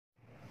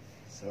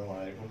Assalamu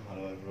alaikum.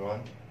 Hello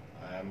everyone.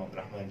 I am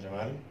Abdurrahman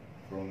Jamal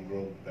from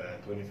group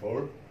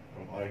 24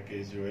 from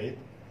RK08.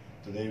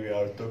 Today we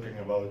are talking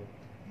about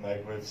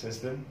microwave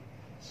system.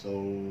 So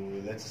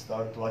let's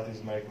start. What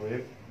is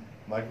microwave?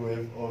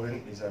 Microwave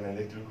oven is an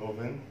electric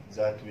oven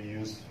that we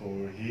use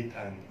for heat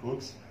and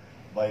cooks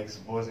by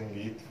exposing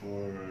it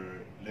for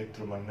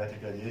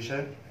electromagnetic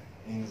radiation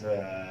in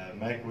the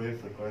microwave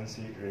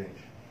frequency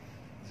range.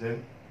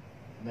 Then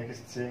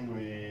next thing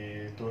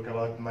we talk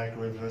about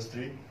microwave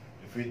history.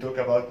 If we talk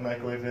about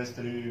microwave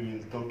history, we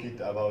will talk it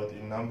about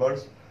in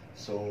numbers.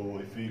 So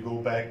if we go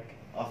back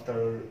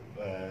after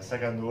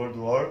Second World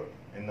War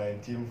in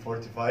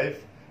 1945,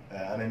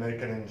 an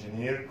American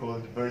engineer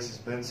called Percy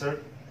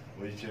Spencer,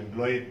 which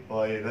employed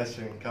by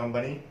Russian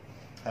company,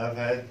 have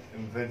had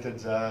invented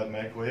the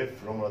microwave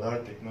from radar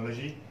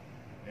technology.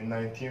 In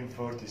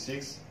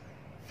 1946,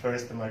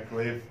 first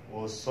microwave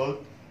was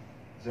sold.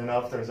 Then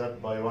after that,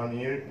 by 1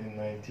 year, in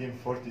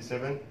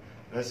 1947,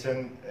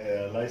 Russian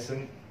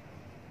licensed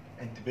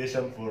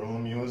intubation for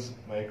home use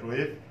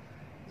microwave.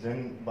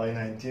 Then by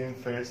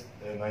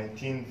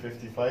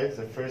 1955,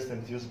 the first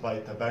introduced by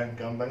Taban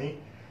company,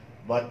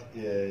 but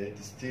it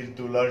is still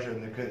too large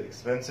and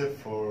expensive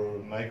for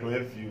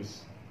microwave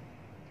use.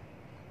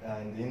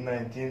 And in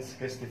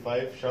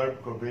 1965,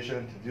 Sharp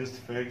Corporation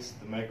introduced first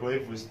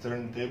microwave with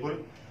turntable.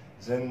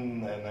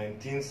 Then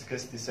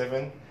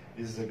 1967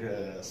 is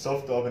the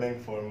soft opening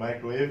for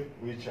microwave,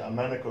 which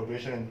Amana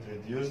Corporation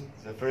introduced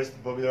the first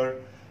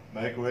popular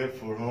microwave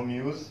for home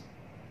use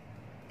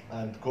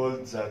and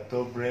called the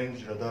top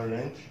range radar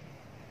range.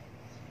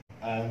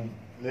 And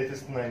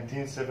latest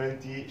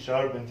 1970,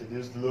 Sharp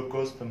introduced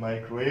low-cost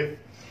microwave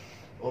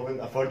oven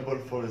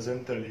affordable for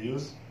residential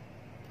use,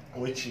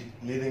 which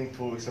leading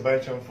to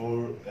expansion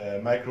for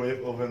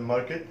microwave oven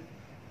market.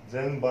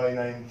 Then by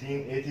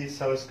 1980,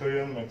 South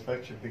Korean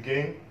manufacturer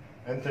began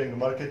entering the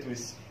market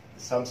with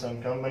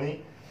Samsung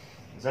company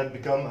that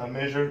become a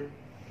major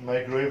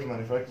microwave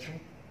manufacturer.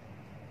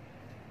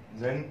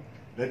 Then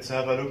let's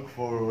have a look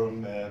for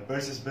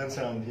Percy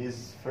Spencer and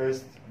his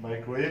first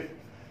microwave.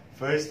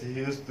 First, he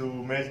used to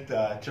melt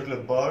a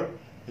chocolate bar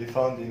he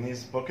found in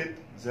his pocket.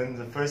 Then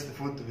the first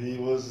food he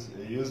was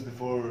used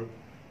for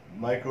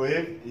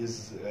microwave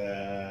is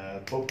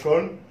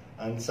popcorn,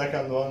 and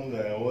second one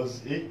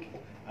was egg,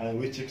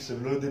 which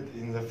exploded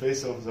in the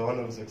face of the one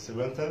of the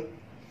experimental.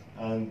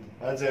 And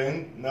at the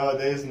end,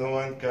 nowadays no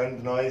one can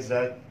deny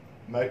that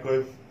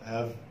microwave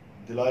have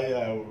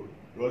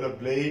role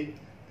play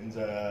in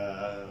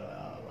the.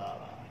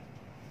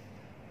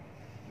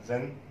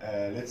 Then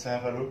let's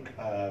have a look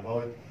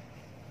about.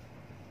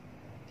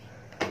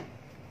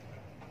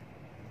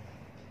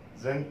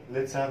 Then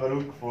let's have a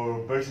look for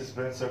Percy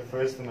Spencer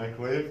first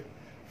microwave.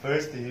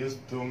 First, he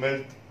used to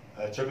melt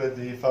chocolate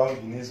he found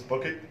in his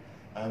pocket,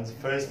 and the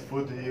first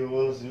food he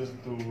was used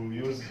to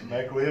use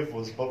microwave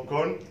was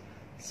popcorn.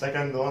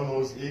 Second one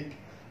was egg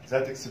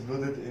that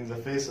exploded in the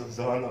face of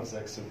the one of the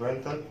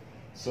experimental.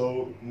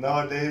 So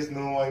nowadays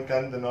no one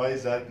can deny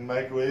that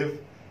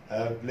microwave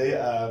play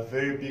a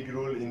very big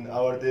role in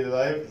our daily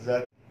life.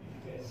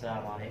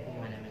 Assalamu alaikum,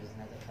 my name is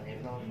Nader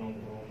Khalifa from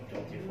group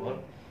 24,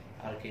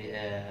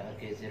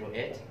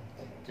 RK08.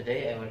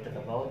 Today I will talk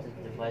about the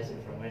device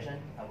information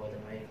about the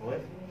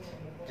microwave.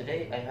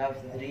 Today I have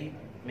three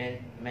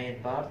main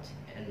parts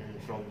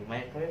from the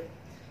microwave.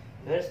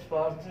 First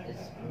part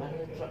is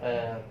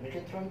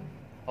magnetron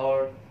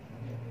or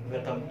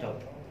vacuum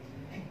top.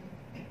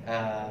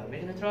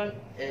 Magnetron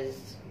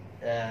is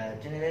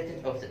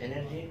generated of the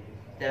energy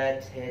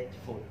that heat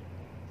food.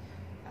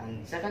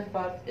 And second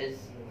part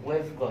is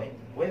waveguide.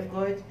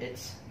 Waveguide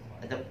it's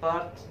the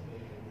part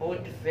who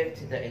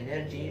deflects the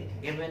energy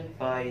given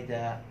by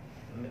the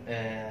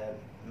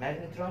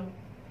magnetron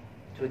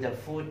to the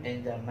food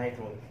in the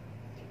microwave.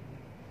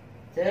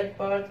 Third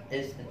part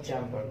is the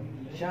chamber.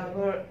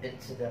 Chamber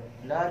it's the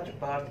large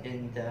part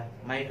in the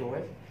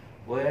microwave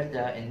where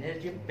the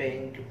energy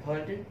being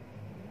held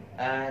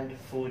and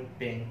food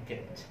being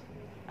kept.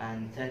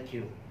 And thank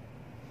you.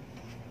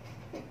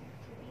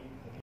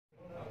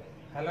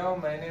 Hello,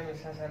 my name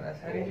is Hassan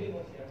Ashari.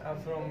 I'm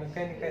from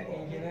Mechanical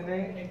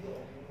Engineering,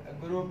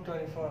 Group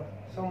 24.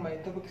 So my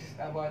topic is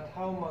about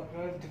how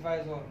microwave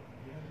device work.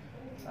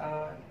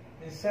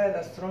 Inside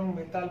a strong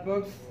metal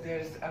box, there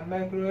is a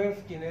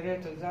microwave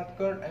generator that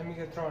called a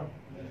magnetron.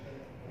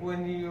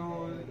 When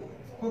you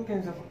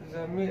cooking the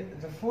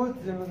food,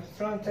 the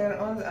magnetron turn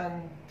on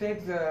and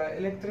take the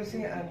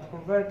electricity and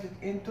convert it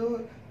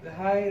into the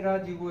high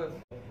radio wave.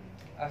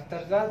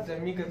 After that, the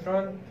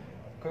magnetron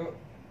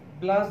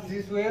blast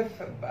this wave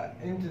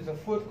into the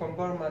food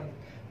compartment,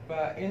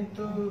 but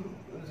into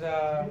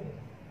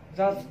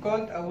that's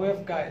called a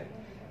waveguide.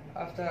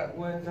 After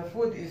when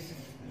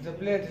the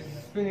blade is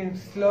spinning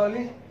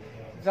slowly,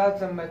 that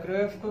the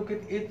microwave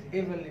cooked it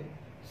evenly.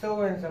 So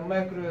when the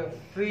microwave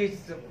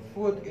frees the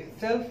food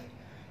itself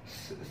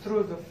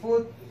through the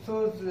food,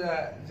 so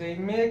they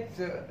make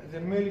the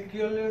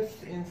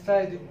molecules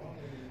inside it.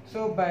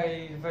 So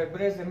by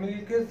vibrate the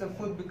molecules, the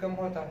food become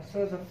hotter.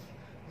 So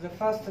the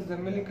faster the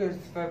molecules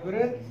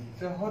vibrate,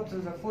 the hotter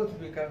the food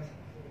becomes.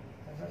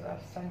 That's all.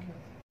 Thank you.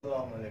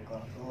 Assalamu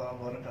alaikum warahmatullahi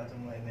wabarakatuh.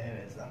 My name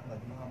is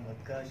Ahmed Muhammad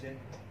Kashi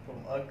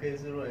from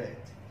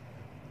RK08.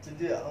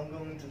 Today I'm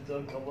going to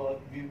talk about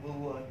people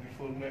life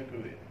before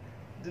microwave.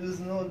 There is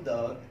no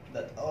doubt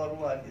that our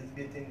life is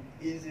getting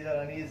easier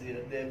and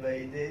easier day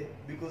by day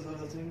because of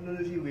the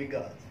technology we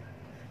got.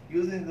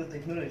 Using the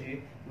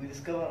technology, we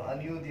discover a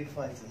new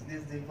devices.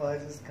 These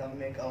devices can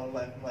make our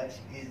life much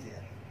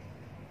easier.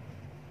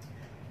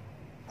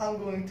 I'm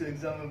going to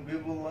examine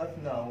people life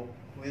now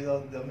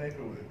without the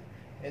microwave.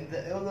 In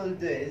the older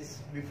days,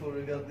 before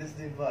we got this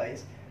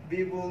device,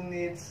 people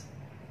needs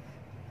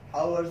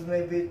hours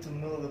maybe to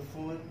mill the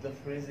food, the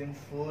freezing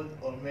food,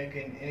 or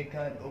making any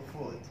kind of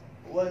food.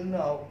 Well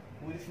now,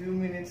 with few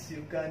minutes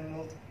you can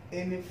melt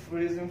any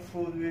freezing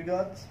food we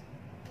got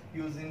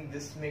using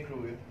this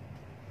microwave.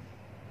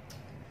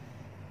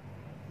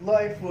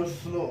 Life was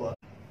slower,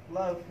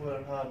 life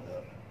was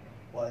harder,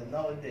 while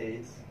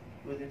nowadays,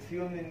 with a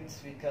few minutes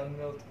we can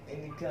melt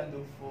any kind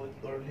of food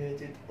or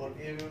heat it or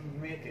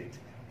even make it.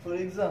 For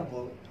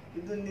example,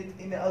 you don't need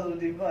any other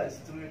device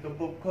to make a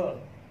popcorn.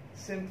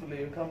 Simply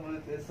you can put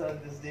it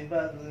inside this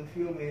device, within a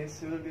few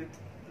minutes you will get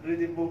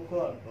ready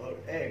popcorn or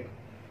egg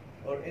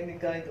or any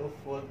kind of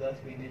food that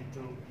we need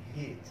to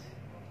heat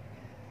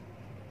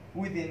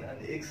within an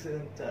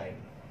excellent time.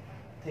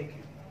 Thank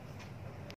you.